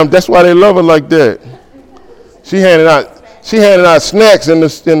That's why they love her like that. She handed out snacks in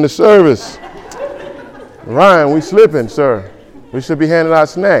the service. Ryan, we slipping, sir. We should be handing out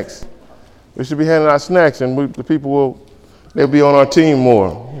snacks. We should be handing out snacks, and the people they'll be on our team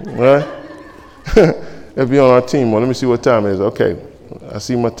more, right? They'll be on our team more. Let me see what time it is. Okay, I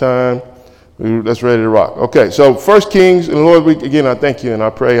see my time. That's ready to rock. Okay, so 1 Kings, and Lord, again, I thank you, and I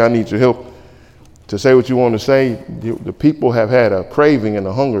pray I need your help to say what you want to say. The people have had a craving and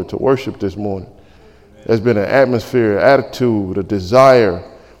a hunger to worship this morning. There's been an atmosphere, attitude, a desire,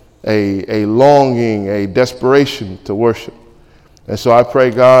 a longing, a desperation to worship. And so I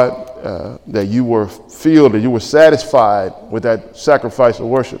pray, God, that you were filled, that you were satisfied with that sacrifice of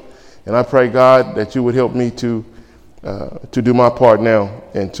worship. And I pray, God, that you would help me to do my part now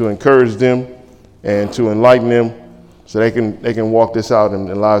and to encourage them and to enlighten them so they can walk this out and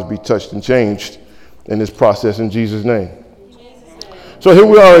their lives be touched and changed in this process in Jesus' name. So here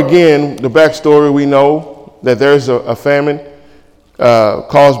we are again, the backstory. We know that there's a famine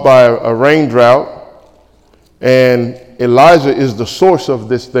caused by a rain drought, and Elijah is the source of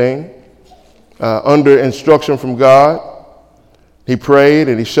this thing under instruction from God. He prayed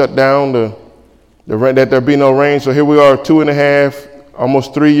and he shut down that there be no rain. So here we are 2.5,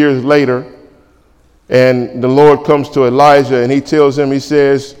 almost 3 years later, and the Lord comes to Elijah and he tells him, he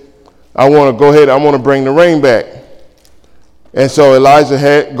says, I want to bring the rain back. And so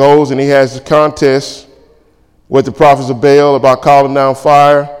Elijah goes and he has a contest with the prophets of Baal about calling down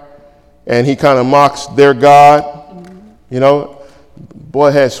fire, and he kind of mocks their God. You know,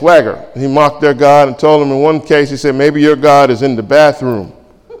 boy had swagger. He mocked their God and told them in one case, he said, maybe your God is in the bathroom,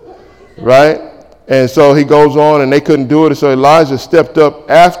 right? And so he goes on and they couldn't do it. So Elijah stepped up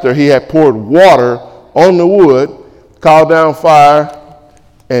after he had poured water on the wood, called down fire,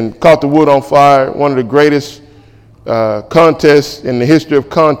 and caught the wood on fire. One of the greatest contests in the history of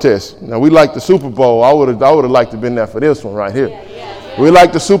contests. Now, we like the Super Bowl. I would have liked to have been there for this one right here. We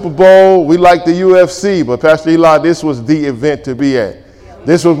like the Super Bowl. We like the UFC. But Pastor Eli, this was the event to be at.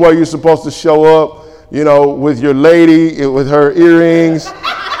 This was where you're supposed to show up, you know, with your lady, with her earrings,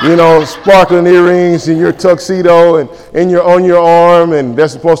 you know, sparkling earrings and your tuxedo and on your arm, and they're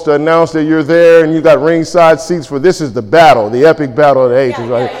supposed to announce that you're there, and you got ringside seats for this is the battle, the epic battle of the ages,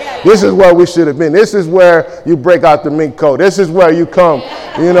 right? This is where we should have been. This is where you break out the mink coat. This is where you come,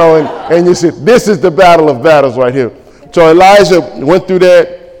 you know, and you say, this is the battle of battles right here. So Elijah went through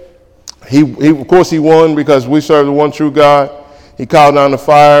that. He of course he won because we serve the one true God. He called down the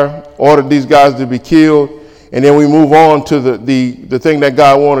fire, ordered these guys to be killed. And then we move on to the thing that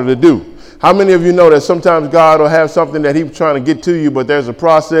God wanted to do. How many of you know that sometimes God will have something that he's trying to get to you, but there's a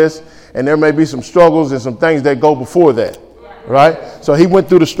process and there may be some struggles and some things that go before that, right? So he went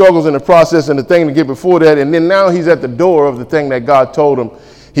through the struggles and the process and the thing to get before that. And then now he's at the door of the thing that God told him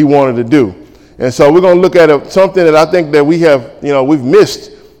he wanted to do. And so we're going to look at something that I think that we've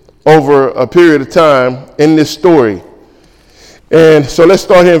missed over a period of time in this story. And so let's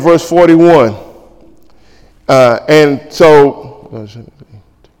start here in verse 41. Verse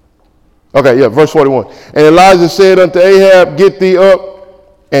 41. And Elijah said unto Ahab, get thee up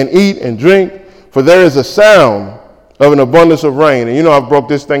and eat and drink, for there is a sound of an abundance of rain. And you know, I've broke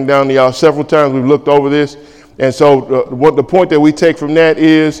this thing down to y'all several times. We've looked over this. And so the point that we take from that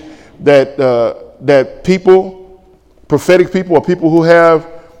is that people, prophetic people, or people who have,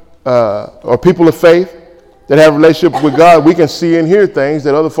 or people of faith, that have a relationship with God, we can see and hear things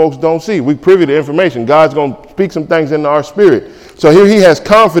that other folks don't see. We privy to information. God's going to speak some things into our spirit. So here he has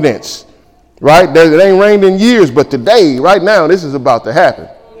confidence, right? It ain't rained in years, but today, right now, this is about to happen,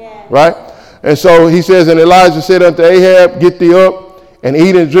 right? And so he says, and Elijah said unto Ahab, get thee up and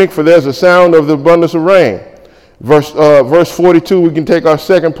eat and drink, for there's a sound of the abundance of rain. Verse 42, we can take our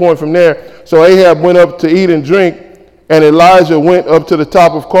second point from there. So Ahab went up to eat and drink, and Elijah went up to the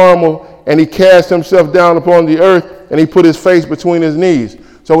top of Carmel, and he cast himself down upon the earth, and he put his face between his knees.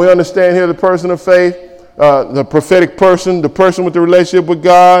 So we understand here the person of faith, the prophetic person, the person with the relationship with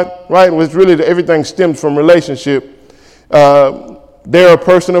God, right? Which really everything stems from relationship. They're a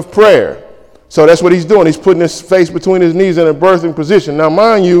person of prayer. So that's what he's doing. He's putting his face between his knees in a birthing position. Now,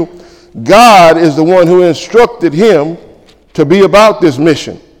 mind you, God is the one who instructed him to be about this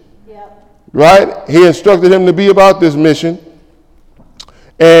mission. Yep. Right? He instructed him to be about this mission.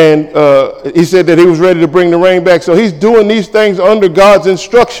 And he said that he was ready to bring the rain back. So he's doing these things under God's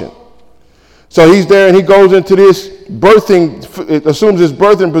instruction. So he's there and he goes into this birthing, it assumes this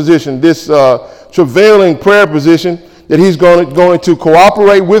birthing position, this travailing prayer position, that he's going to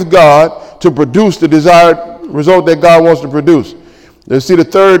cooperate with God to produce the desired result that God wants to produce. Let's see the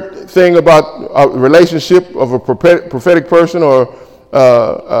third thing about a relationship of a prophetic person or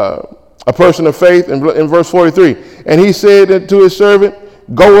a person of faith in verse 43. And he said to his servant,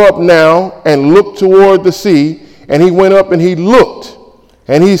 go up now and look toward the sea. And he went up and he looked.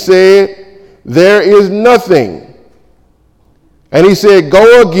 And he said, there is nothing. And he said,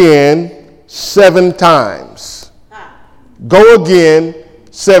 go again 7 times. Go again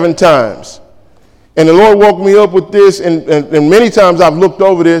 7 times. And the Lord woke me up with this. And many times I've looked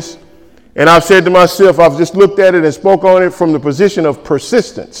over this. And I've said to myself, I've just looked at it and spoke on it from the position of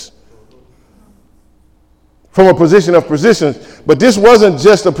persistence. From a position of persistence. But this wasn't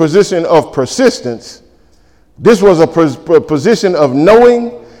just a position of persistence. This was a position of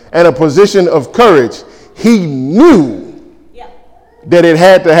knowing and a position of courage. He knew that it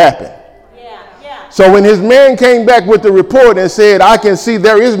had to happen. So when his man came back with the report and said, I can see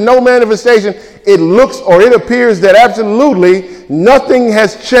there is no manifestation, it looks or it appears that absolutely nothing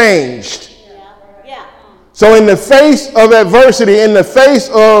has changed. So in the face of adversity, in the face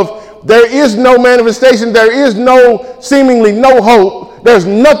of there is no manifestation, there is no seemingly no hope, there's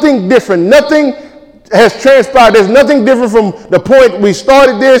nothing different, nothing has transpired, there's nothing different from the point we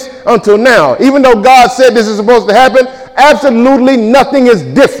started this until now. Even though God said this is supposed to happen, absolutely nothing is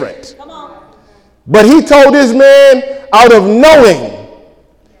different. But he told his man out of knowing,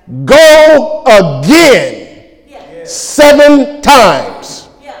 go again 7 times.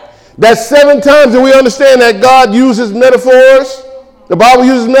 That's 7 times, and we understand that God uses metaphors. The Bible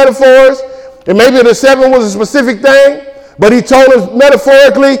uses metaphors, and maybe the 7 was a specific thing, but he told us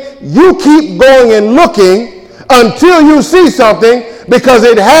metaphorically, you keep going and looking until you see something because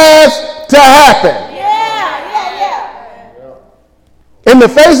it has to happen. In the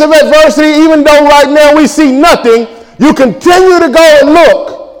face of adversity, even though right now we see nothing, you continue to go and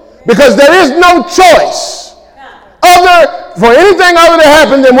look because there is no choice for anything other to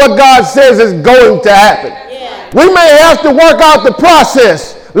happen than what God says is going to happen. We may have to work out the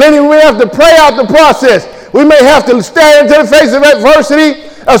process. Lenny, we have to pray out the process. We may have to stand into the face of adversity,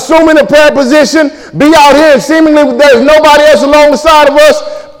 assuming a prayer position, be out here and seemingly there's nobody else along the side of us,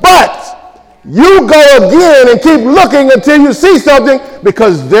 but you go again and keep looking until you see something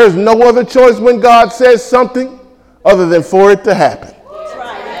because there's no other choice when God says something other than for it to happen.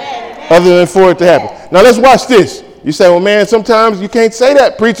 Other than for it to happen. Now let's watch this. You say, well, man, sometimes you can't say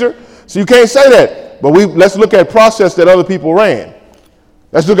that, preacher. So you can't say that. But let's look at process that other people ran.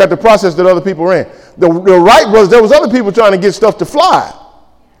 Let's look at the process that other people ran. The Wright brothers, there was other people trying to get stuff to fly.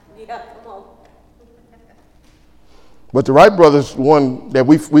 But the Wright brothers, one that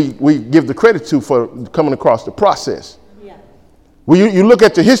we give the credit to for coming across the process. When you look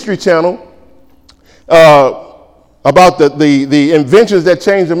at the History Channel about the inventions that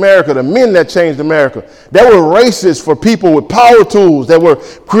changed America, the men that changed America. There were races for people with power tools that were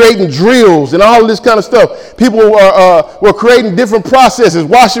creating drills and all of this kind of stuff. People were creating different processes,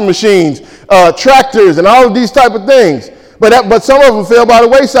 washing machines, tractors, and all of these type of things. But some of them fell by the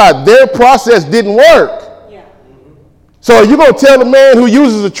wayside. Their process didn't work. So are you going to tell the man who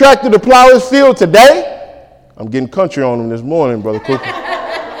uses a tractor to plow his field today? I'm getting country on him this morning, Brother Cooper.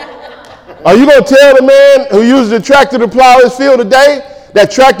 Are you going to tell the man who uses a tractor to plow his field today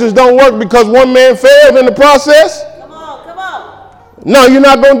that tractors don't work because one man failed in the process? Come on. No, you're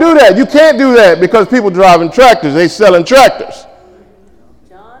not going to do that. You can't do that because people driving tractors, they selling tractors.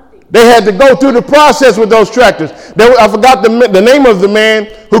 They had to go through the process with those tractors. I forgot the name of the man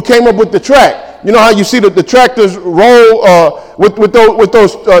who came up with the track. You know how you see the tractors roll with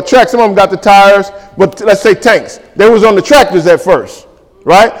those tracks. Some of them got the tires, but let's say tanks. They was on the tractors at first,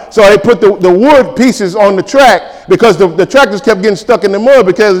 right? So they put the wood pieces on the track because the tractors kept getting stuck in the mud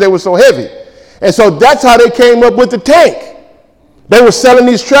because they were so heavy. And so that's how they came up with the tank. They were selling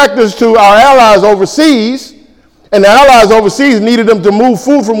these tractors to our allies overseas, and the allies overseas needed them to move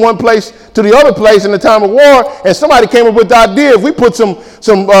food from one place to the other place in the time of war. And somebody came up with the idea, if we put some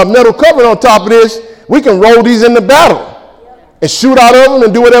metal covering on top of this, we can roll these into battle and shoot out of them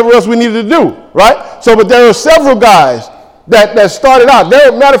and do whatever else we needed to do, right? So, but there are several guys that started out.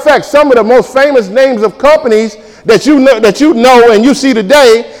 Matter of fact, some of the most famous names of companies that you know and you see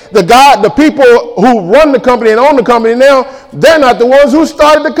today, the people who run the company and own the company now, they're not the ones who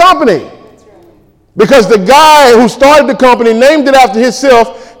started the company. Because the guy who started the company, named it after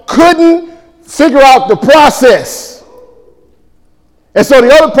himself, couldn't figure out the process. And so the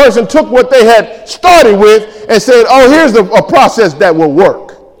other person took what they had started with and said, oh, here's a process that will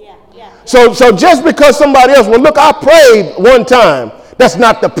work. So just because somebody else, well, look, I prayed one time, that's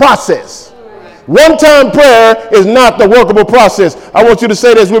not the process. One-time prayer is not the workable process. I want you to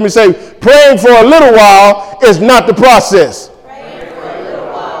say this with me. Say, praying for a little while is not the process.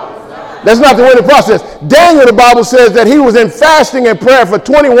 That's not the winning process. Daniel, the Bible says that he was in fasting and prayer for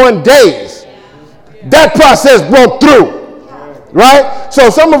 21 days. That process broke through. Right? So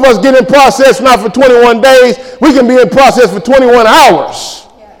some of us get in process not for 21 days. We can be in process for 21 hours.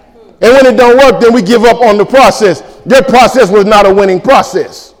 And when it don't work, then we give up on the process. Their process was not a winning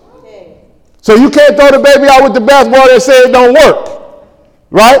process. So you can't throw the baby out with the bathwater and say it don't work.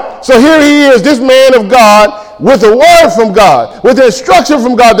 Right? So here he is, this man of God, with a word from God, with the instruction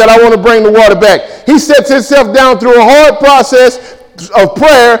from God that I want to bring the water back. He sets himself down through a hard process of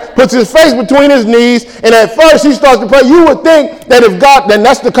prayer, puts his face between his knees, and at first he starts to pray. You would think that if God, then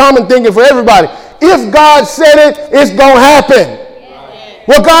that's the common thinking for everybody. If God said it, it's going to happen.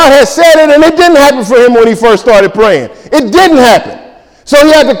 Well, God has said it, and it didn't happen for him when he first started praying. It didn't happen. So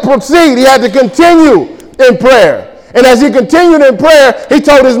he had to proceed. He had to continue in prayer. And as he continued in prayer, he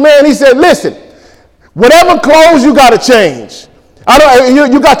told his man, he said, listen, whatever clothes you got to change.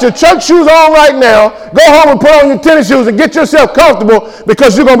 You got your church shoes on right now. Go home and put on your tennis shoes and get yourself comfortable,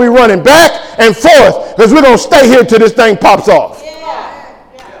 because you're going to be running back and forth, because we're going to stay here till this thing pops off.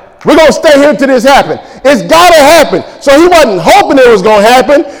 We're going to stay here till this happens. It's got to happen. So he wasn't hoping it was going to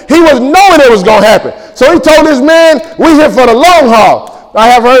happen. He was knowing it was going to happen. So he told his man, we're here for the long haul. I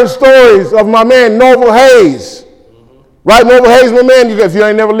have heard stories of my man, Norval Hayes. Right, Norval Hayes, my man, if you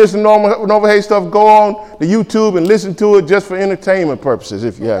ain't never listened to Norval Hayes stuff, go on the YouTube and listen to it just for entertainment purposes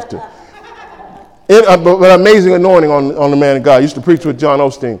if you have to. But amazing anointing on the man of God. I used to preach with John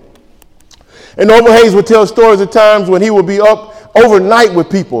Osteen. And Norval Hayes would tell stories of times when he would be up overnight with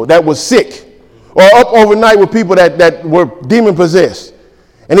people that was sick, or up overnight with people that were demon possessed.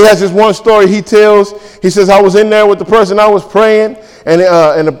 And he has this one story he tells. He says, I was in there with the person I was praying,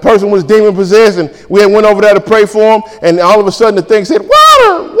 and the person was demon possessed, and we went over there to pray for him, and all of a sudden the thing said,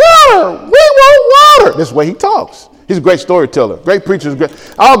 water, water, we want water. This is the way he talks. He's a great storyteller. Great preachers,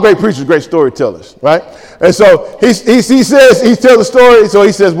 all great preachers, great storytellers, right? And so he says, he tells the story, so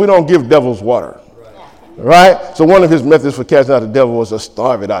he says, we don't give devils water. Right? So one of his methods for casting out the devil was to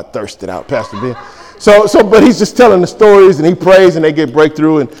starve it out, thirst it out, Pastor Ben. But he's just telling the stories, and he prays, and they get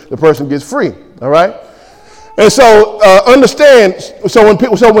breakthrough, and the person gets free. All right? And so understand,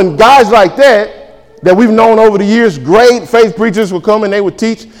 so when guys like that we've known over the years, great faith preachers would come and they would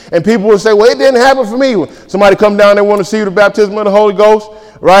teach, and people would say, well, it didn't happen for me. When somebody come down, they want to see the baptism of the Holy Ghost,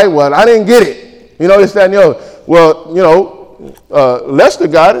 right? Well, I didn't get it. You know, this, that, and the other. Well, you know, Lester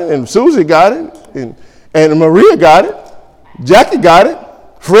got it, and Susie got it, and Maria got it, Jackie got it,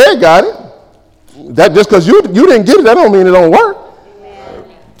 Fred got it. That just because you didn't get it, that don't mean it don't work. Amen.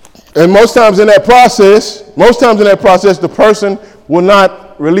 And most times in that process, the person will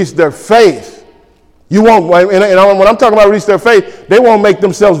not release their faith. You won't, and when I'm talking about release their faith, they won't make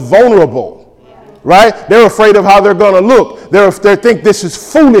themselves vulnerable, right? They're afraid of how they're going to look. They think this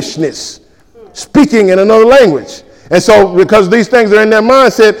is foolishness, speaking in another language. And so because these things are in their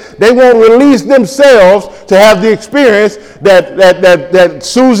mindset, they won't release themselves to have the experience that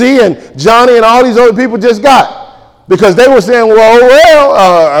Susie and Johnny and all these other people just got. Because they were saying,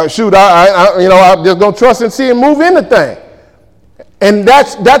 shoot, I'm just going to trust and see and move in the thing. And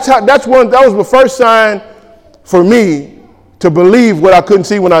that was the first sign for me to believe what I couldn't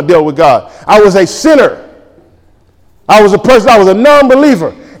see when I dealt with God. I was a sinner. I was a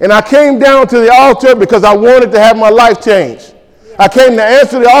non-believer. And I came down to the altar because I wanted to have my life changed. I came to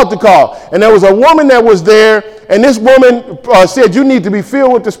answer the altar call. And there was a woman that was there. And this woman said, you need to be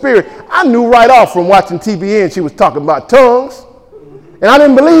filled with the Spirit. I knew right off from watching TBN she was talking about tongues. And I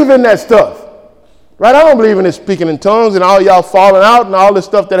didn't believe in that stuff. Right? I don't believe in this speaking in tongues and all y'all falling out and all this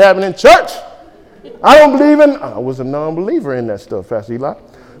stuff that happened in church. I was a non-believer in that stuff, Pastor Eli.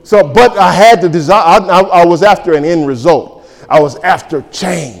 But I had the desire. I was after an end result. I was after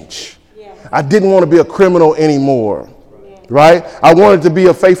change. Yeah. I didn't want to be a criminal anymore, right? I wanted to be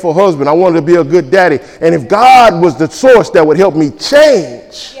a faithful husband. I wanted to be a good daddy. And if God was the source that would help me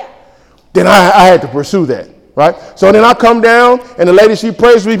change, then I had to pursue that, right? So then I come down, and the lady, she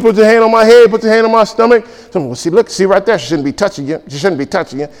prays for me, puts her hand on my head, puts her hand on my stomach. So, see right there, she shouldn't be touching you. She shouldn't be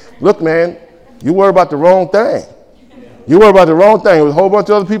touching you. Look, man, you worry about the wrong thing. You worry about the wrong thing. There was a whole bunch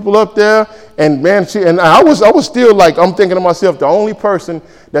of other people up there, and man, I was still like, I'm thinking to myself, the only person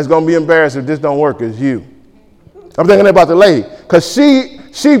that's gonna be embarrassed if this don't work is you. I'm thinking about the lady, because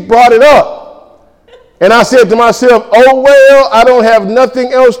she brought it up, and I said to myself, oh well, I don't have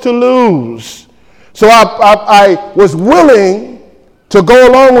nothing else to lose, so I was willing to go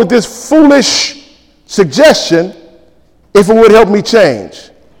along with this foolish suggestion if it would help me change,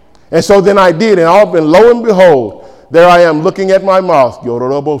 and so then I did, and lo and behold. There I am looking at my mouth, watching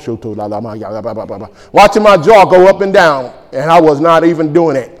my jaw go up and down, and I was not even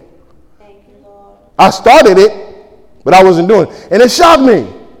doing it. I started it, but I wasn't doing it. And it shocked me.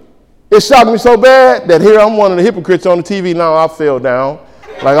 It shocked me so bad that here I'm one of the hypocrites on the TV. Now I fell down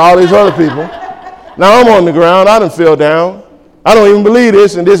like all these other people. Now I'm on the ground. I done fell down. I don't even believe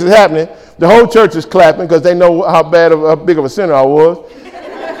this, and this is happening. The whole church is clapping because they know how big of a sinner I was.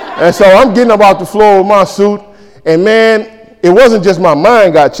 And so I'm getting up off the floor with my suit, and man, it wasn't just my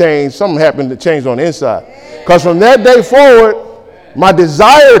mind got changed. Something happened to change on the inside. Because from that day forward, my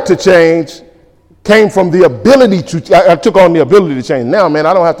desire to change came from the ability I took on the ability to change. Now, man,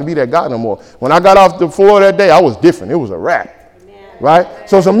 I don't have to be that guy no more. When I got off the floor that day, I was different. It was a wrap. Right?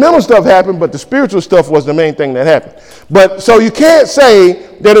 So some mental stuff happened, but the spiritual stuff was the main thing that happened. But so you can't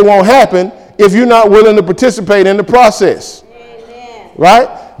say that it won't happen if you're not willing to participate in the process. Amen.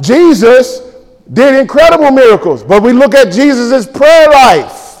 Right? Jesus did incredible miracles, but we look at Jesus' prayer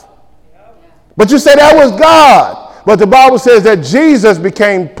life. But you say that was God. But the Bible says that Jesus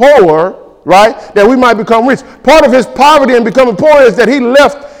became poor, right? That we might become rich. Part of his poverty and becoming poor is that he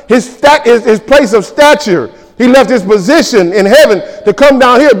left his place of stature. He left his position in heaven to come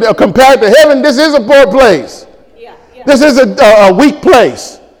down here. Compared to heaven, this is a poor place. This is a weak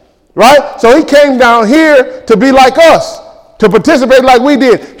place, right? So he came down here to be like us, to participate like we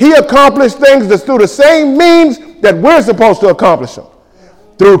did. He accomplished things that's through the same means that we're supposed to accomplish them,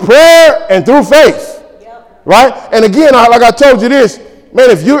 through prayer and through faith, right? And again, like I told you this,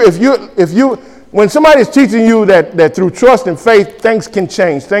 man, if you, when somebody's teaching you that through trust and faith, things can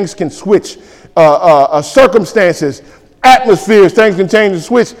change, things can switch. Circumstances, atmospheres, things can change and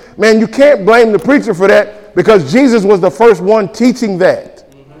switch. Man, you can't blame the preacher for that because Jesus was the first one teaching that.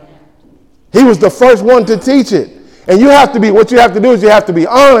 He was the first one to teach it. And what you have to do is you have to be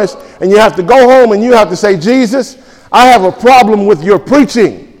honest and you have to go home and you have to say, Jesus, I have a problem with your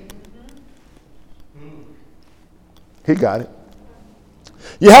preaching. He got it.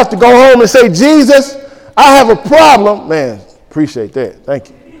 You have to go home and say, Jesus, I have a problem. Man, appreciate that. Thank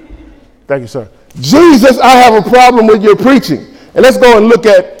you. Thank you, sir. Jesus, I have a problem with your preaching. And let's go and look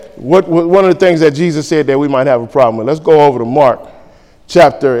at what one of the things that Jesus said that we might have a problem with. Let's go over to Mark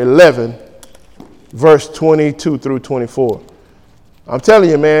chapter 11, verse 22 through 24. I'm telling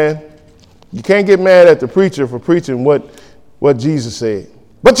you, man, you can't get mad at the preacher for preaching what Jesus said.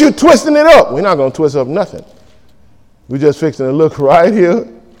 But you're twisting it up. We're not going to twist up nothing. We're just fixing to look right here.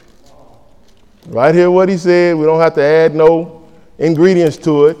 Right here what he said. We don't have to add no ingredients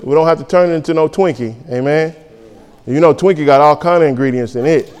to it. We don't have to turn it into no Twinkie. Amen. You know, Twinkie got all kind of ingredients in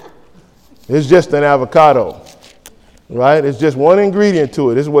it. It's just an avocado, right? It's just one ingredient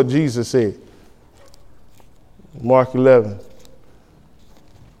to it. This is what Jesus said. Mark 11.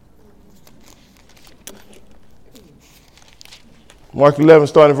 Mark 11,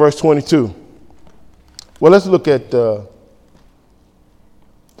 starting verse 22. Well, let's look at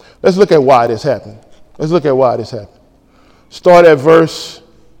why this happened. Let's look at why this happened. Start at verse.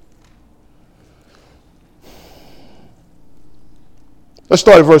 Let's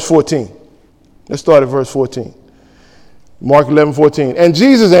start at verse 14. Let's start at verse 14. Mark 11:14. And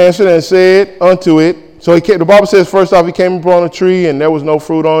Jesus answered and said unto it. So the Bible says first off he came upon a tree and there was no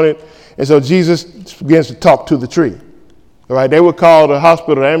fruit on it. And so Jesus begins to talk to the tree. All right, they would call the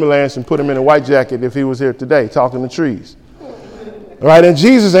hospital, the ambulance, and put him in a white jacket if he was here today, talking to trees. All right, and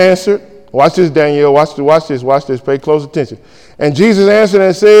Jesus answered. Watch this, Daniel. Watch this. Pay close attention. And Jesus answered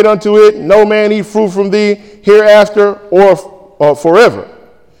and said unto it, no man eat fruit from thee hereafter or forever.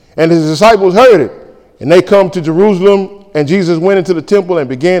 And his disciples heard it. And they come to Jerusalem, and Jesus went into the temple and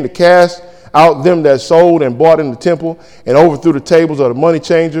began to cast out them that sold and bought in the temple, and overthrew the tables of the money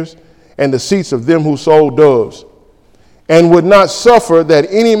changers and the seats of them who sold doves, and would not suffer that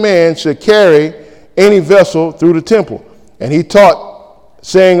any man should carry any vessel through the temple. And he taught,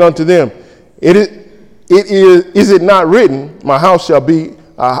 saying unto them, Is it not written, my house shall be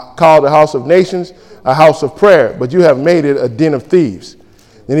called a house of nations, a house of prayer, but you have made it a den of thieves.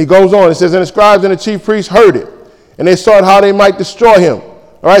 Then he goes on, it says, and the scribes and the chief priests heard it, and they sought how they might destroy him.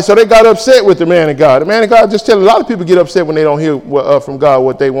 All right, so they got upset with the man of God. The man of God, just tell a lot of people get upset when they don't hear from God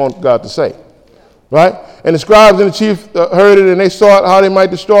what they want God to say. Right? And the scribes and the chief heard it, and they sought how they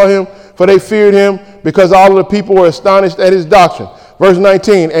might destroy him, for they feared him, because all of the people were astonished at his doctrine. Verse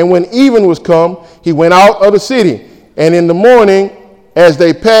 19, and when even was come, he went out of the city. And in the morning, as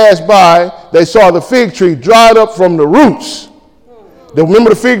they passed by, they saw the fig tree dried up from the roots. Remember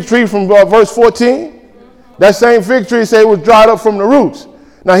the fig tree from verse 14? That same fig tree said it was dried up from the roots.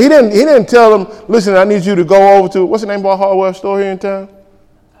 Now, he didn't tell them, listen, I need you to go over to, what's the name of our hardware store here in town?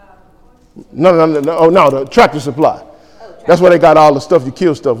 No, the Tractor Supply. That's where they got all the stuff you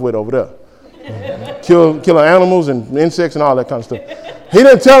kill stuff with over there. Kill animals and insects and all that kind of stuff. He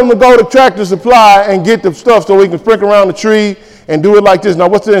didn't tell them to go to Tractor Supply and get the stuff so we can sprinkle around the tree and do it like this. Now,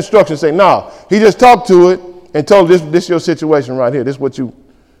 what's the instruction say? No, he just talked to it and told this is your situation right here. This is what you,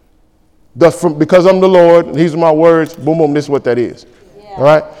 because I'm the Lord, and these are my words, boom, boom, this is what that is. Yeah. All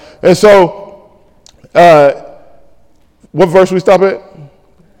right? And so, what verse we stop at?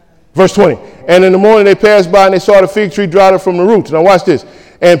 Verse 20. And in the morning they passed by and they saw the fig tree dried up from the roots. Now watch this.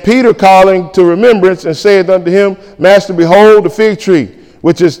 And Peter calling to remembrance and saith unto him, Master, behold, the fig tree,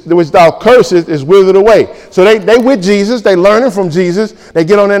 which thou cursest, is withered away. So they with Jesus, they learning from Jesus. They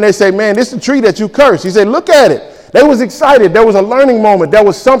get on there and they say, man, this is the tree that you cursed. He said, look at it. They was excited. There was a learning moment. There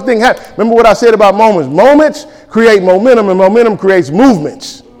was something happening. Remember what I said about moments. Moments create momentum, and momentum creates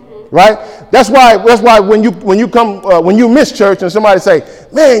movements. Right? That's why when you miss church and somebody say,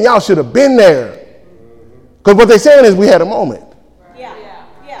 man, y'all should have been there. Because what they're saying is we had a moment.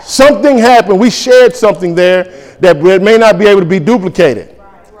 Yeah. Something happened. We shared something there that may not be able to be duplicated.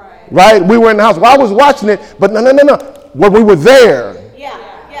 Right? We were in the house. Well, I was watching it, but no. Well, we were there. Yeah.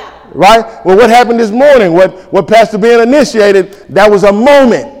 Right? Well, what happened this morning? What Pastor Ben initiated, that was a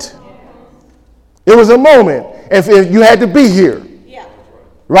moment. It was a moment. If you had to be here.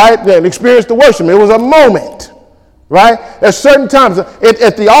 Right? And experience the worship. It was a moment. Right? At certain times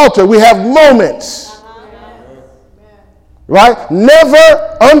at the altar, we have moments. Right?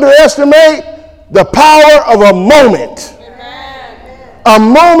 Never underestimate the power of a moment. A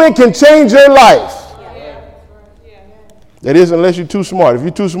moment can change your life. That is, unless you're too smart. If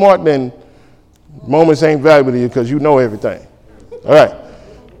you're too smart, then moments ain't valuable to you because you know everything. All right.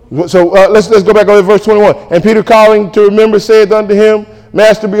 So let's go back over to verse 21. And Peter calling to remember said unto him,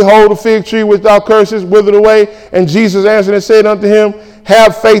 Master, behold, the fig tree which thou cursest withered away. And Jesus answered and said unto him,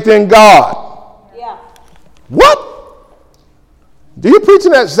 have faith in God. Yeah. What? Do you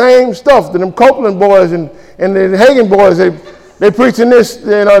preaching that same stuff that them Copeland boys and the Hagen boys, they preaching this,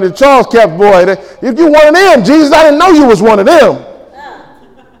 the Charles Cap boy. If you one of them, Jesus, I didn't know you was one of them.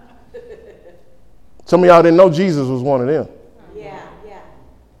 Some of y'all didn't know Jesus was one of them. Yeah.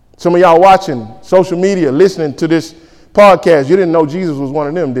 Some of y'all watching social media, listening to this podcast, you didn't know Jesus was one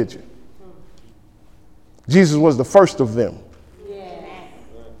of them, did you? Jesus was the first of them. Yeah.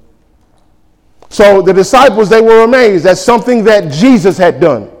 So the disciples, they were amazed at something that Jesus had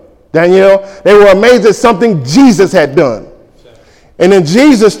done. Danielle, they were amazed at something Jesus had done. And then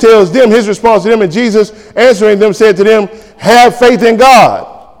Jesus tells them, his response to them, and Jesus answering them said to them, have faith in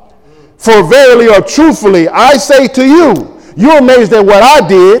God. For verily or truthfully, I say to you, you're amazed at what I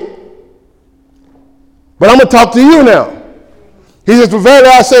did. But I'm going to talk to you now. He says, for verily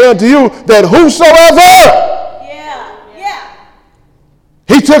I say unto you that whosoever.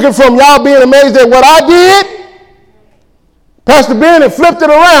 He took it from y'all being amazed at what I did. Pastor Ben had flipped it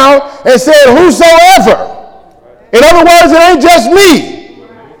around and said, whosoever. In other words, it ain't just me.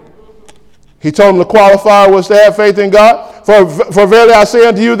 He told them the qualifier was to have faith in God. For verily I say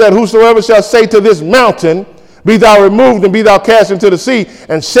unto you that whosoever shall say to this mountain, be thou removed and be thou cast into the sea,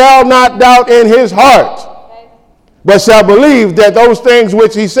 and shall not doubt in his heart, but shall believe that those things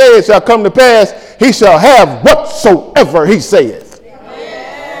which he saith shall come to pass, he shall have whatsoever he saith.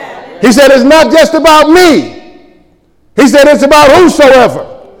 Amen. He said it's not just about me. He said it's about whosoever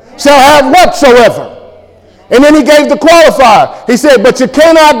shall have whatsoever. And then he gave the qualifier. He said, but you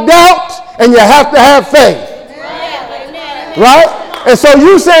cannot doubt and you have to have faith. Right? And so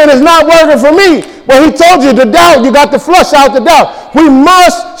you saying it's not working for me. Well, he told you to doubt. You got to flush out the doubt. We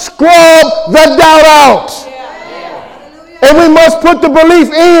must scrub the doubt out. And we must put the belief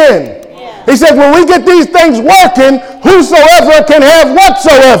in. He said, when we get these things working, whosoever can have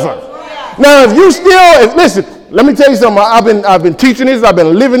whatsoever. Now, if you still, listen, let me tell you something. I've been teaching this. I've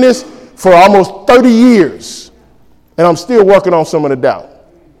been living this for almost 30 years. And I'm still working on some of the doubt.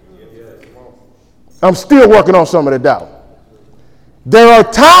 I'm still working on some of the doubt. There are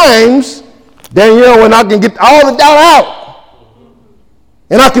times, Danielle, when I can get all the doubt out.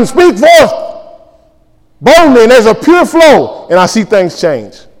 And I can speak forth boldly, and there's a pure flow, and I see things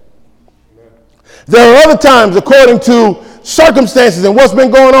change. There are other times, according to circumstances and what's been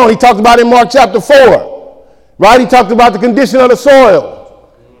going on. He talked about in Mark chapter 4, right? He talked about the condition of the soil.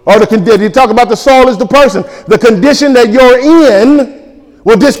 Or he talked about the soil is the person. The condition that you're in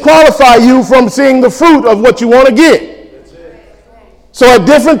will disqualify you from seeing the fruit of what you want to get. So at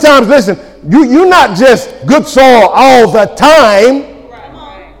different times, listen, you're not just good soil all the time,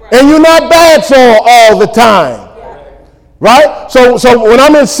 and you're not bad soil all the time. Right? So when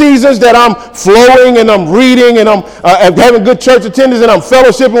I'm in seasons that I'm flowing and I'm reading and I'm having good church attendance and I'm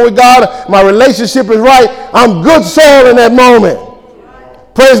fellowshipping with God, my relationship is right, I'm good soil in that moment.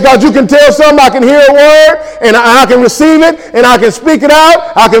 Praise God. You can tell something, I can hear a word, and I can receive it, and I can speak it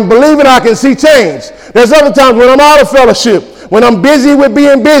out, I can believe it, I can see change. There's other times when I'm out of fellowship, when I'm busy with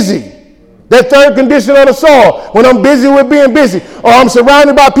being busy. That third condition of the soul, when I'm busy with being busy, or I'm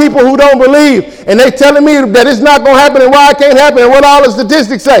surrounded by people who don't believe, and they telling me that it's not going to happen and why it can't happen and what all the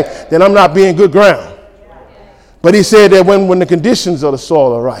statistics say, then I'm not being good ground. But he said that when the conditions of the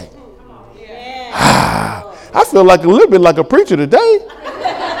soil are right. I feel like a little bit like a preacher today.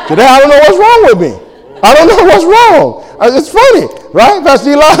 Today I don't know what's wrong with me. I don't know what's wrong. It's funny, right?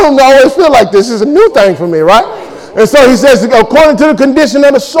 Pastor Eli, I don't always feel like this is a new thing for me, right? And so he says, according to the condition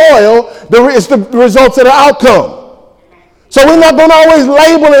of the soil, it's the results of the outcome. So we're not going to always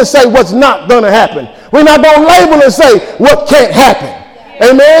label and say what's not going to happen. We're not going to label and say what can't happen.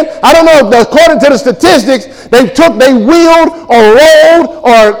 Amen? I don't know, according to the statistics, they wheeled or rolled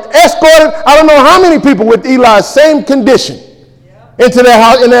or escorted, I don't know how many people with Eli's same condition into that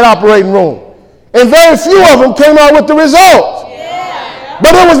house, in that operating room. And very few of them came out with the results.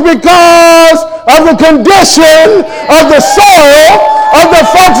 But it was because of the condition of the soil of the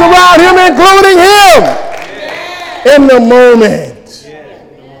folks around him, including him. In the moment.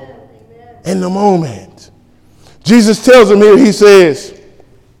 In the moment. Jesus tells him here, he says,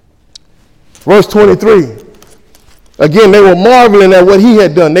 verse 23, again, they were marveling at what he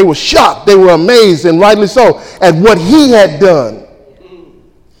had done. They were shocked. They were amazed, and rightly so, at what he had done.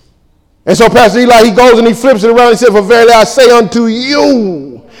 And so Pastor Eli, he goes and he flips it around. He said, for verily I say unto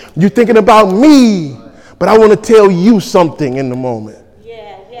you, you're thinking about me, but I want to tell you something in the moment.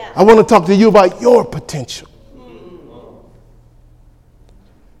 I want to talk to you about your potential.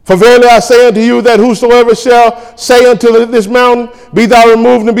 For verily I say unto you that whosoever shall say unto this mountain, be thou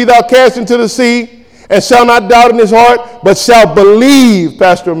removed and be thou cast into the sea, and shall not doubt in his heart, but shall believe,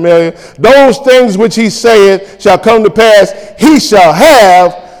 Pastor Amelia, those things which he saith shall come to pass, he shall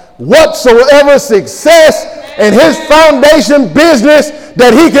have whatsoever success in his foundation business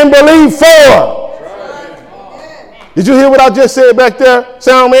that he can believe for. Did you hear what I just said back there,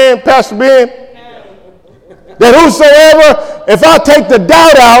 sound man, Pastor Ben? That whosoever, if I take the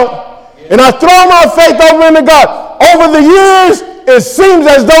doubt out and I throw my faith over into God, over the years, it seems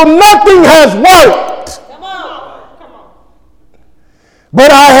as though nothing has worked. Come on. But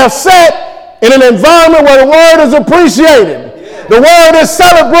I have sat in an environment where the word is appreciated. The word is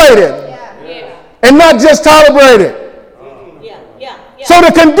celebrated and not just tolerated. So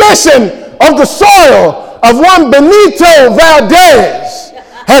the condition of the soil of one Benito Valdez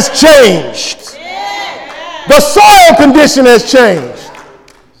has changed. The soil condition has changed.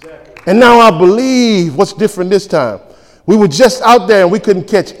 And now I believe what's different this time. We were just out there and we couldn't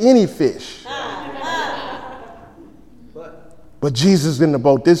catch any fish. But Jesus is in the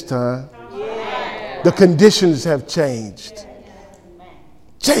boat this time. The conditions have changed.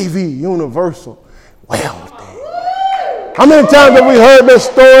 JV Universal Welding. How many times have we heard the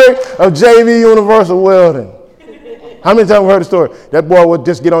story of JV Universal Welding? How many times have we heard the story? That boy would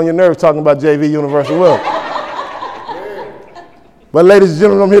just get on your nerves talking about JV Universal Welding. But ladies and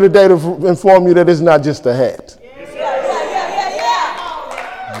gentlemen, I'm here today to inform you that it's not just a hat.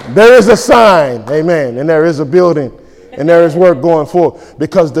 There is a sign, amen, and there is a building, and there is work going forth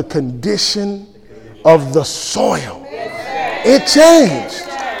because the condition of the soil, it changed.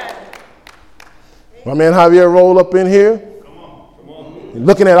 My man Javier rolled up in here,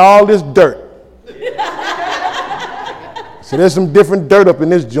 looking at all this dirt. So there's some different dirt up in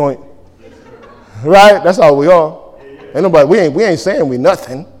this joint, right? That's all we are. Ain't nobody. We ain't saying we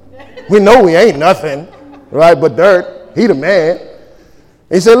nothing. We know we ain't nothing, right? But dirt. He the man.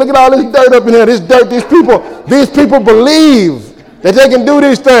 He said, "Look at all this dirt up in here. This dirt. These people believe that they can do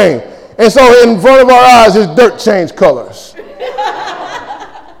these things." And so in front of our eyes, his dirt changed colors.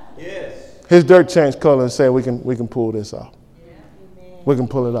 His dirt changed color and said, we can pull this off. We can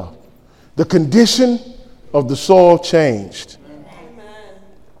pull it off. The condition of the soil changed. Amen.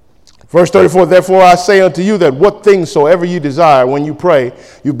 Verse 34, therefore I say unto you that what things soever you desire when you pray,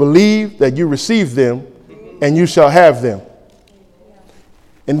 you believe that you receive them and you shall have them.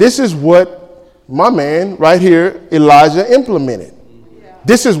 And this is what my man right here, Elijah, implemented.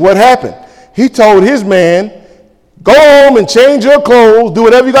 This is what happened. He told his man, go home and change your clothes. Do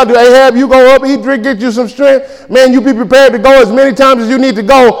whatever you got to do. Ahab, you go up, eat, drink, get you some strength. Man, you be prepared to go as many times as you need to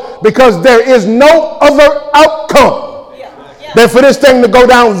go because there is no other outcome than for this thing to go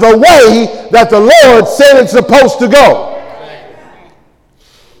down the way that the Lord said it's supposed to go.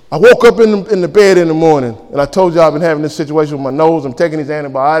 I woke up in the bed in the morning, and I told you I've been having this situation with my nose. I'm taking these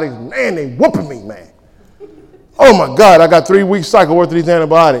antibiotics. Man, they whooping me, man. Oh, my God. I got 3 weeks cycle worth of these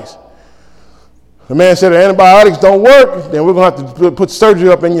antibiotics. The man said, the antibiotics don't work, then we're going to have to put surgery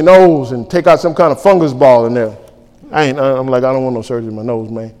up in your nose and take out some kind of fungus ball in there. I'm like, I don't want no surgery in my nose,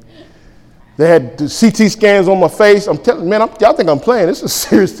 man. They had the CT scans on my face. I'm telling, man, y'all think I'm playing. This is a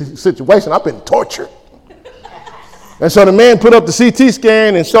serious situation. I've been tortured. And so the man put up the CT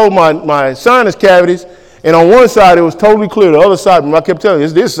scan and showed my sinus cavities. And on one side, it was totally clear. The other side, I kept telling you,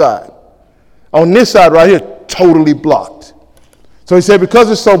 it's this side. On this side right here, totally blocked. So he said, because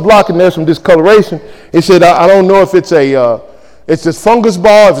it's so blocked and there's some discoloration, he said, I don't know if it's it's this fungus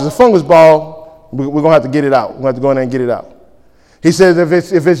ball. If it's a fungus ball, we're going to have to get it out. We're going to have to go in there and get it out. He says,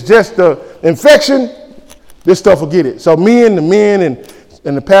 if it's just the infection, this stuff will get it. So me and the men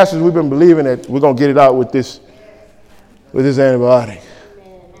and the pastors, we've been believing that we're going to get it out with this antibiotic.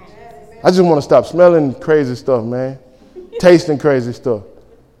 I just want to stop smelling crazy stuff, man. Tasting crazy stuff.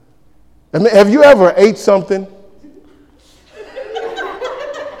 I mean, have you ever ate something?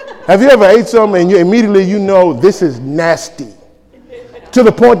 Have you ever ate something and you immediately know this is nasty to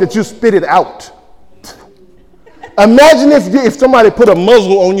the point that you spit it out? Imagine if somebody put a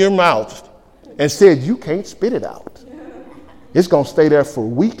muzzle on your mouth and said you can't spit it out. It's going to stay there for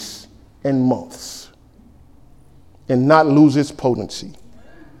weeks and months and not lose its potency.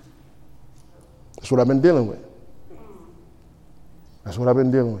 That's what I've been dealing with. That's what I've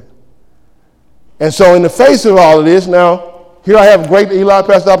been dealing with. And so in the face of all of this, now, here I have a great Eli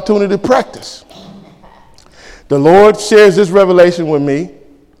Pastor opportunity to practice. The Lord shares this revelation with me.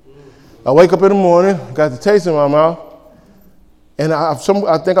 I wake up in the morning, got the taste in my mouth, and I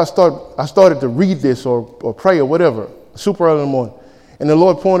think I started to read this or pray or whatever, super early in the morning. And the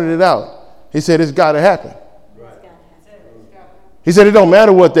Lord pointed it out. He said, it's got to happen. He said, it don't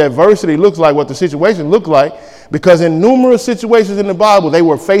matter what the adversity looks like, what the situation looked like, because in numerous situations in the Bible, they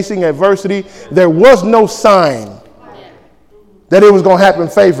were facing adversity. There was no sign that it was going to happen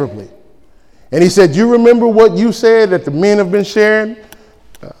favorably. And he said, you remember what you said that the men have been sharing?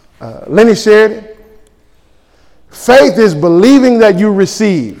 Lenny shared it. Faith is believing that you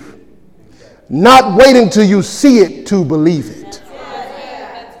receive, not waiting till you see it to believe it.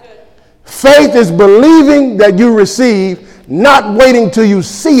 Faith is believing that you receive, not waiting till you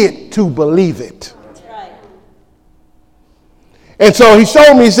see it to believe it. And so he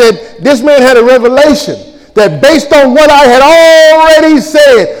showed me, he said, this man had a revelation that based on what I had already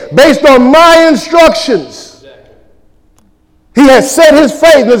said, based on my instructions, he had set his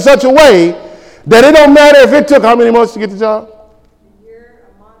faith in such a way that it don't matter if it took how many months to get the job? A year,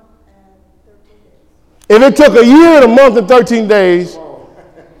 a month, and 13 days. If it took a year and a month and 13 days,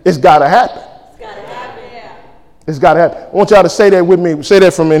 it's got to happen. It's got to happen, yeah. It's got to happen. I want y'all to say that with me. Say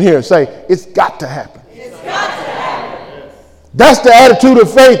that from in here. Say, it's got to happen. It's got to happen. That's the attitude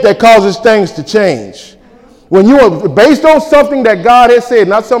of faith that causes things to change. When you are based on something that God has said,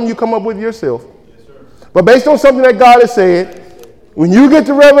 not something you come up with yourself, but based on something that God has said, when you get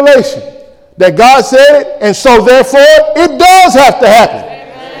the revelation that God said it, and so therefore it does have to happen.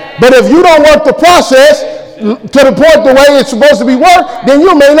 Amen. But if you don't work the process to the point the way it's supposed to be worked, then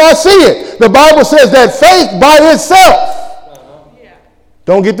you may not see it. The Bible says that faith by itself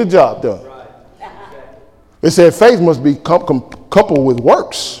don't get the job done. It said faith must be coupled with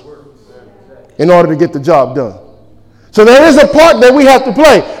works in order to get the job done. So there is a part that we have to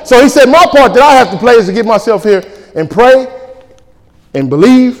play. So he said my part that I have to play is to get myself here and pray and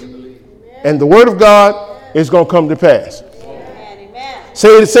believe, and the word of God is going to come to pass. Amen.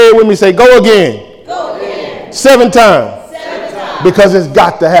 Say it with me. Say, go again. Go again. 7 times. 7 times. Because it's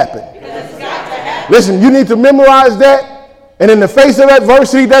got to happen. Because it's got to happen. Listen, you need to memorize that. And in the face of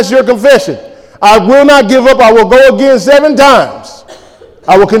adversity, that's your confession. I will not give up. I will go again 7 times.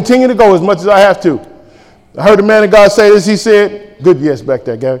 I will continue to go as much as I have to. I heard the man of God say this. He said, good yes back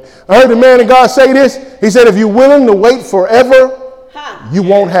there, Gary. I heard the man of God say this. He said, if you're willing to wait forever, you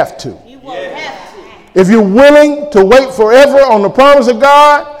won't have to. You won't have to. If you're willing to wait forever on the promise of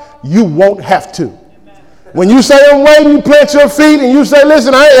God, you won't have to. When you say I'm waiting, you plant your feet and you say,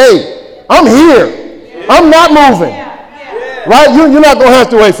 listen, hey, I'm here. I'm not moving. Right? You're not going to have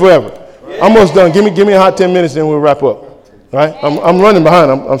to wait forever. I'm almost done. Give me a hot 10 minutes and we'll wrap up. Right? I'm running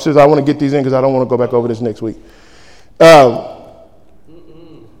behind. I'm serious. I want to get these in because I don't want to go back over this next week.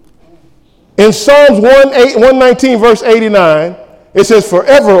 In Psalms 119, verse 89, it says,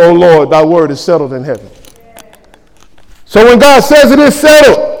 forever, O Lord, thy word is settled in heaven. So when God says it is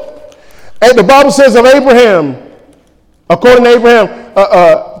settled, and the Bible says of Abraham, according to Abraham,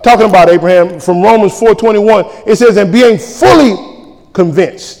 talking about Abraham from Romans 4:21, it says, and being fully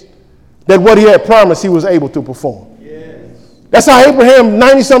convinced that what he had promised he was able to perform. That's how Abraham,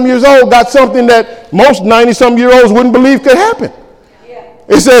 90-some years old, got something that most 90-some-year-olds wouldn't believe could happen.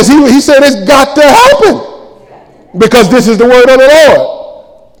 It says, he said it's got to happen because this is the word of the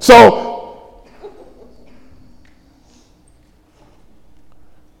Lord. So,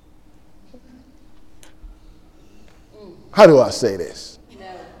 how do I say this?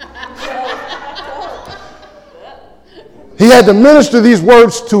 He had to minister these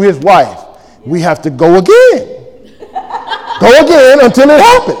words to his wife. We have to go again. Go again until it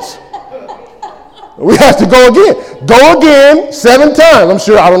happens. We have to go again. Go again 7 times. I'm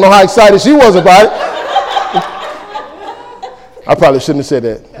sure, I don't know how excited she was about it. I probably shouldn't have said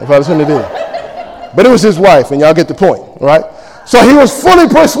that. I probably shouldn't have did it. But it was his wife, and y'all get the point, right? So he was fully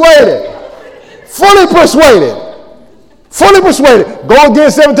persuaded. Fully persuaded. Fully persuaded. Go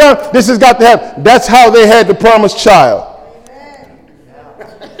again 7 times. This has got to happen. That's how they had the promised child.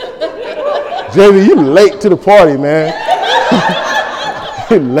 JV, you late to the party, man.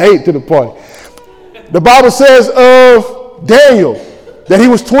 You late to the party. The Bible says of Daniel that he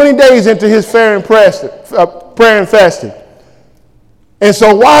was 20 days into his prayer and fasting. And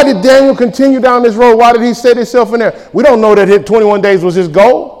so why did Daniel continue down this road? Why did he set himself in there? We don't know that 21 days was his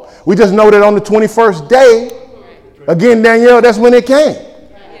goal. We just know that on the 21st day, again, Daniel, that's when it came.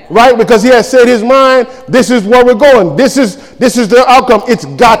 Right? Because he had set his mind, this is where we're going. This is the outcome. It's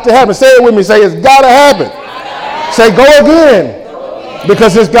got to happen. Say it with me. Say, it's got to happen. Say, go again.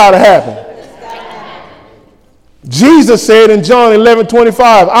 Because it's got to happen. Jesus said in John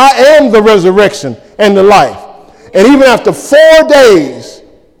 11:25, I am the resurrection and the life. And even after 4 days,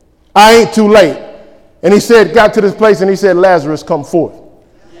 I ain't too late. And he said, got to this place and he said, Lazarus, come forth.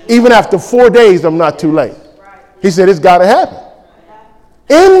 Even after 4 days, I'm not too late. He said, it's got to happen.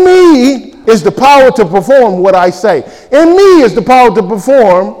 In me is the power to perform what I say. In me is the power to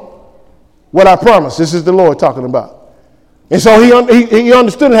perform what I promise. This is the Lord talking about. And so he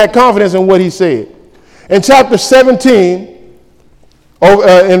understood and had confidence in what he said. In chapter 17,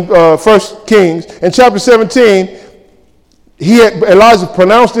 in 1 Kings, in chapter 17, Elijah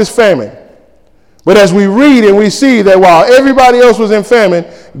pronounced this famine. But as we read and we see that while everybody else was in famine,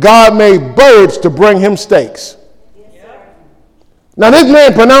 God made birds to bring him steaks. Now this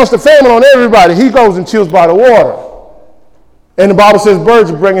man pronounced the famine on everybody. He goes and chills by the water. And the Bible says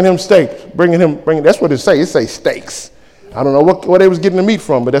birds are bringing him steaks. That's what it says. It says steaks. I don't know where they was getting the meat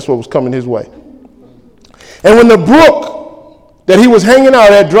from, but that's what was coming his way. And when the brook that he was hanging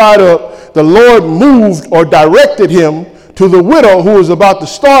out at dried up, the Lord moved or directed him to the widow who was about to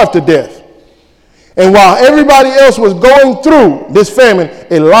starve to death. And while everybody else was going through this famine,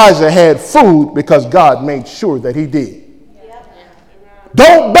 Elijah had food because God made sure that he did.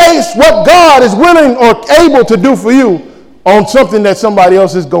 Don't base what God is willing or able to do for you on something that somebody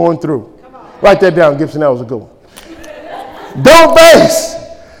else is going through. Write that down, Gibson. That was a good one. Don't base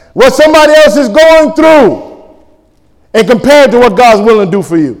what somebody else is going through and compare it to what God's willing to do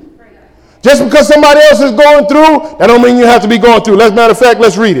for you. Just because somebody else is going through, that don't mean you have to be going through. As a matter of fact,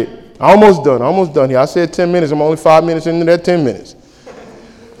 let's read it. Almost done here. I said 10 minutes. I'm only 5 minutes into that 10 minutes.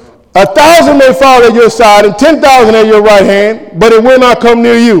 1,000 may fall at your side and 10,000 at your right hand, but it will not come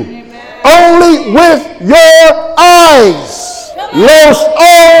near you. Amen. Only with your eyes. Los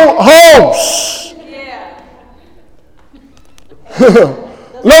ojos. Yeah.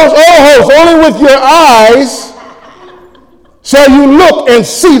 Los ojos. Only with your eyes shall you look and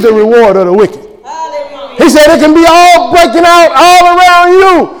see the reward of the wicked. Hallelujah. He said it can be all breaking out all around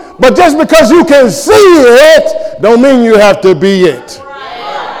you, but just because you can see it, don't mean you have to be it.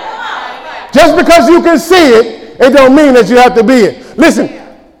 Just because you can see it, it don't mean that you have to be it. Listen,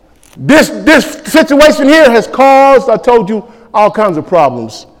 this situation here has caused, I told you, all kinds of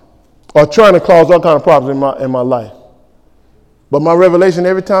problems, or trying to cause all kinds of problems in my life. But my revelation,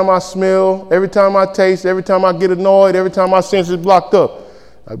 every time I smell, every time I taste, every time I get annoyed, every time my sense is blocked up,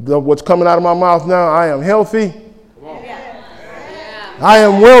 what's coming out of my mouth now, I am healthy. I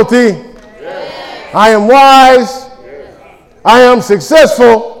am wealthy. I am wise. I am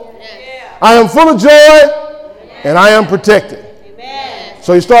successful. I am full of joy, and I am protected. Amen.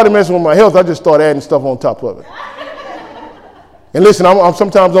 So he started messing with my health. I just started adding stuff on top of it. And listen,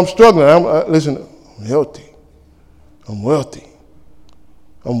 sometimes I'm struggling. I'm healthy. I'm wealthy.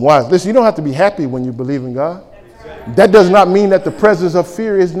 I'm wise. Listen, you don't have to be happy when you believe in God. That does not mean that the presence of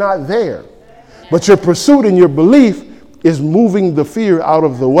fear is not there. But your pursuit and your belief is moving the fear out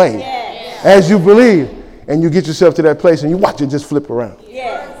of the way. As you believe, and you get yourself to that place, and you watch it just flip around.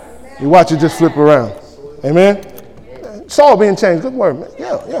 You watch it just flip around. Amen? Saul being changed. Good word, man.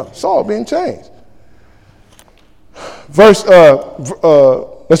 Yeah. Saul being changed. Let's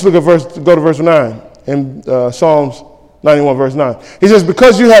look at go to verse 9 in Psalms 91, verse 9. He says,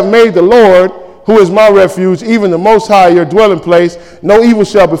 because you have made the Lord who is my refuge, even the Most High, your dwelling place. No evil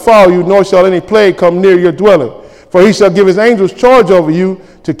shall befall you, nor shall any plague come near your dwelling. For he shall give his angels charge over you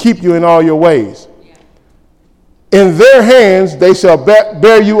to keep you in all your ways. In their hands they shall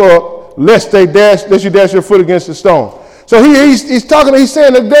bear you up, lest you dash your foot against a stone. So he's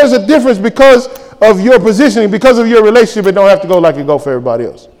saying that there's a difference because of your positioning, because of your relationship. It don't have to go like it go for everybody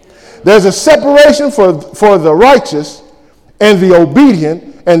else. There's a separation for the righteous and the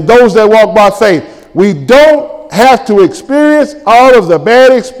obedient and those that walk by faith. We don't have to experience all of the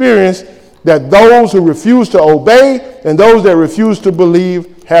bad experience that those who refuse to obey and those that refuse to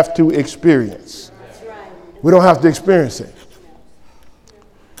believe have to experience. That's right. We don't have to experience it.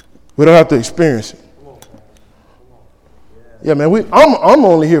 We don't have to experience it. Yeah, man, I'm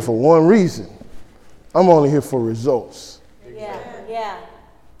only here for one reason. I'm only here for results. Yeah.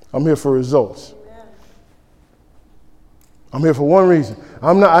 I'm here for results. I'm here for one reason.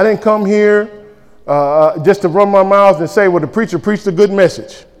 I didn't come here just to run my mouth and say, well, the preacher preached a good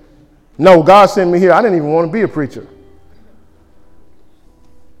message. No, God sent me here. I didn't even want to be a preacher.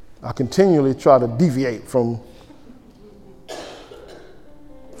 I continually try to deviate from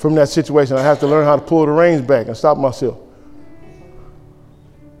that situation. I have to learn how to pull the reins back and stop myself.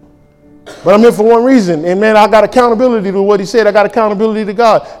 But I'm here for one reason. And man, I got accountability to what he said. I got accountability to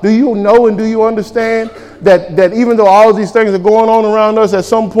God. Do you know and do you understand that even though all of these things are going on around us, at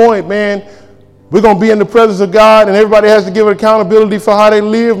some point, man, we're going to be in the presence of God and everybody has to give accountability for how they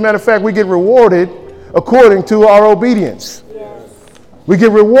live. Matter of fact, we get rewarded according to our obedience. Yes. We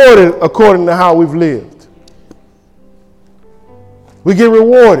get rewarded according to how we've lived. We get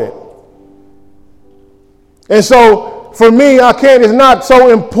rewarded. And so for me, it's not so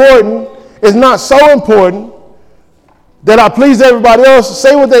important. It's not so important that I please everybody else,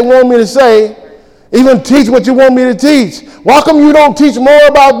 say what they want me to say, even teach what you want me to teach. Why come you don't teach more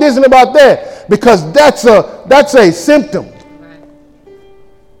about this and about that? Because that's a symptom.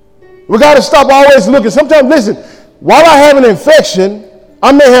 We got to stop always looking. Sometimes, listen, while I have an infection,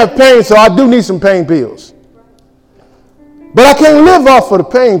 I may have pain, so I do need some pain pills. But I can't live off of the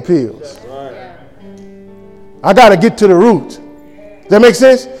pain pills. I got to get to the root. Does that make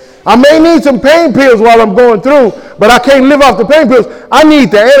sense? I may need some pain pills while I'm going through, but I can't live off the pain pills. I need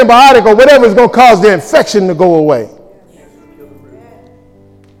the antibiotic or whatever is going to cause the infection to go away.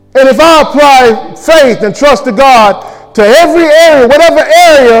 And if I apply faith and trust to God to every area, whatever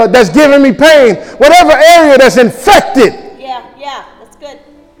area that's giving me pain, whatever area that's infected, yeah, that's good.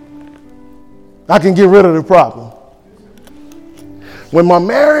 I can get rid of the problem. When my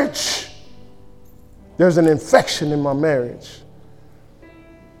marriage, there's an infection in my marriage.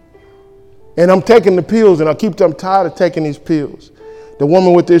 And I'm taking the pills, and I'm tired of taking these pills. The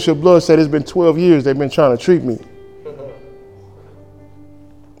woman with the issue of blood said it's been 12 years they've been trying to treat me.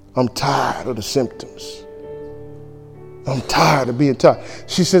 I'm tired of the symptoms. I'm tired of being tired.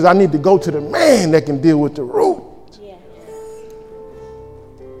 She says, I need to go to the man that can deal with the root. Yes.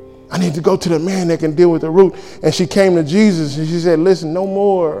 I need to go to the man that can deal with the root. And she came to Jesus and she said, listen, no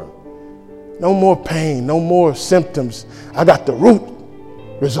more pain, no more symptoms. I got the root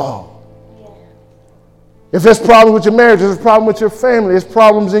resolved. If there's problems with your marriage, there's a problem with your family, there's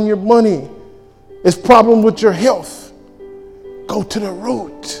problems in your money, there's problems with your health, go to the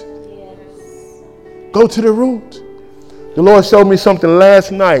root. Yes. Go to the root. The Lord showed me something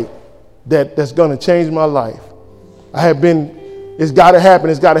last night that's going to change my life. It's got to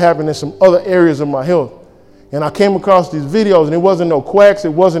happen in some other areas of my health. And I came across these videos, and it wasn't no quacks,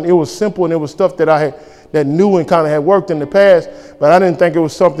 it was simple, and it was stuff that knew and kind of had worked in the past, but I didn't think it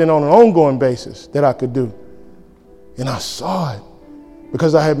was something on an ongoing basis that I could do. And I saw it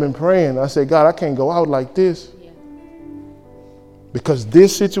because I had been praying. I said, God, I can't go out like this. Yeah. Because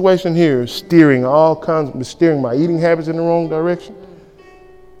this situation here is steering my eating habits in the wrong direction.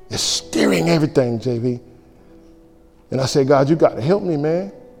 It's steering everything, JV. And I said, God, you got to help me,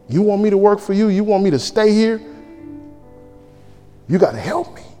 man. You want me to work for you? You want me to stay here? You got to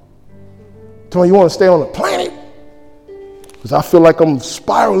help me. Tell me you want to stay on the planet? Because I feel like I'm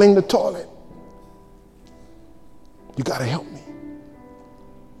spiraling the toilet. You got to help me.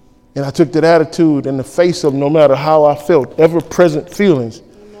 And I took that attitude in the face of no matter how I felt, ever-present feelings.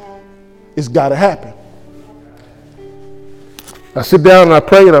 It's got to happen. I sit down and I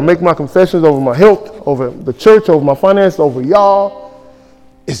pray and I make my confessions over my health, over the church, over my finances, over y'all.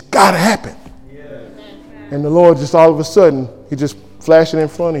 It's got to happen. Yeah. And the Lord just all of a sudden, he just flashed it in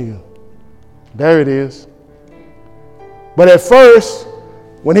front of you. There it is. But at first,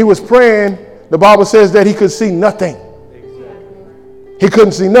 when he was praying, the Bible says that he could see nothing. Exactly. He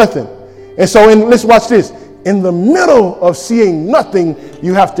couldn't see nothing. And so let's watch this. In the middle of seeing nothing,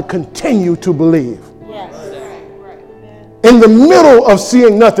 you have to continue to believe. In the middle of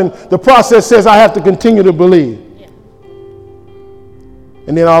seeing nothing, the process says I have to continue to believe.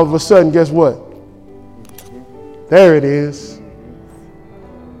 And then all of a sudden, guess what? There it is.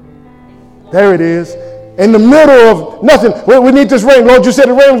 There it is. In the middle of nothing. We need this rain. Lord, you said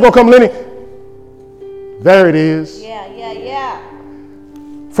the rain was going to come, Lenny. There it is. Yeah.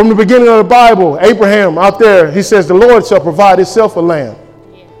 From the beginning of the Bible, Abraham out there, he says, the Lord shall provide himself a lamb.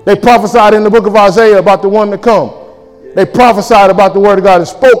 They prophesied in the book of Isaiah about the one to come. They prophesied about the word of God and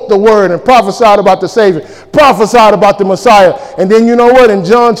spoke the word and prophesied about the Savior, prophesied about the Messiah. And then you know what? In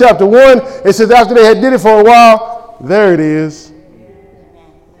John chapter 1, it says after they had did it for a while, there it is.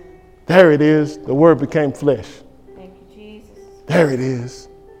 There it is. The word became flesh. Thank you, Jesus. There it is.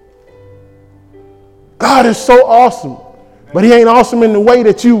 God is so awesome. But he ain't awesome in the way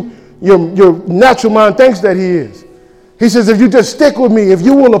that your natural mind thinks that he is. He says, if you just stick with me, if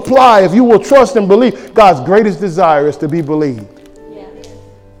you will apply, if you will trust and believe, God's greatest desire is to be believed. Yeah.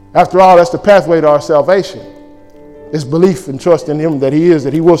 After all, that's the pathway to our salvation. It's belief and trust in him that he is,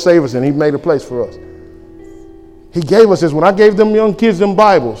 that he will save us, and he made a place for us. He gave us this. When I gave them young kids them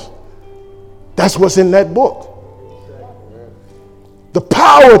Bibles, that's what's in that book. The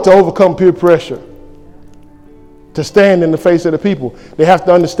power to overcome peer pressure. To stand in the face of the people. They have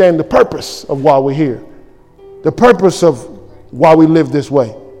to understand the purpose of why we're here. The purpose of why we live this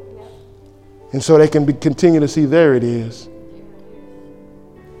way. And so they can continue to see, there it is.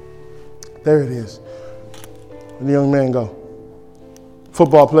 There it is. And the young man go.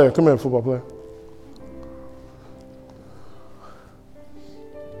 Football player. Come here, football player.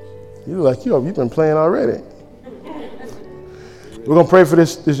 You look like you've been playing already. We're going to pray for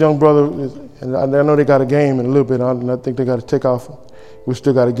this young brother. And I know they got a game in a little bit, and I think they got to take off. We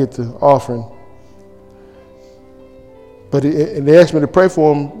still got to get the offering. But they asked me to pray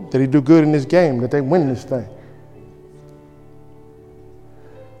for him that he do good in this game, that they win this thing.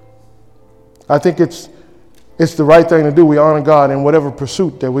 I think it's the right thing to do. We honor God in whatever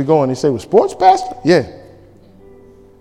pursuit that we go in. They say, well, sports, pastor? Yeah.